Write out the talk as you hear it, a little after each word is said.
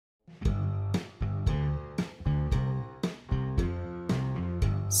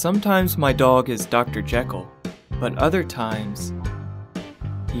Sometimes my dog is Dr. Jekyll, but other times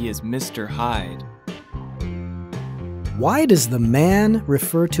he is Mr. Hyde. Why does the man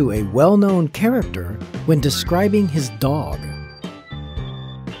refer to a well-known character when describing his dog?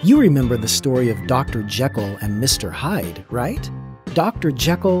 You remember the story of Dr. Jekyll and Mr. Hyde, right? Dr.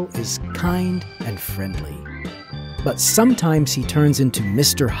 Jekyll is kind and friendly, but sometimes he turns into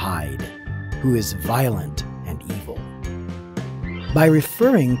Mr. Hyde, who is violent and evil. By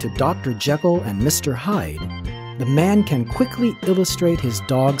referring to Dr. Jekyll and Mr. Hyde, the man can quickly illustrate his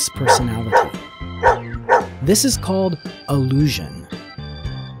dog's personality. This is called allusion.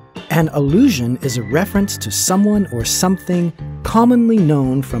 An allusion is a reference to someone or something commonly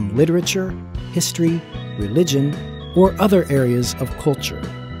known from literature, history, religion, or other areas of culture.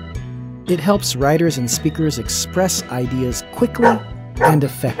 It helps writers and speakers express ideas quickly and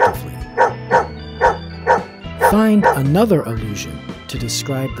effectively. Find another allusion to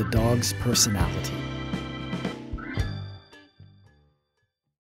describe the dog's personality.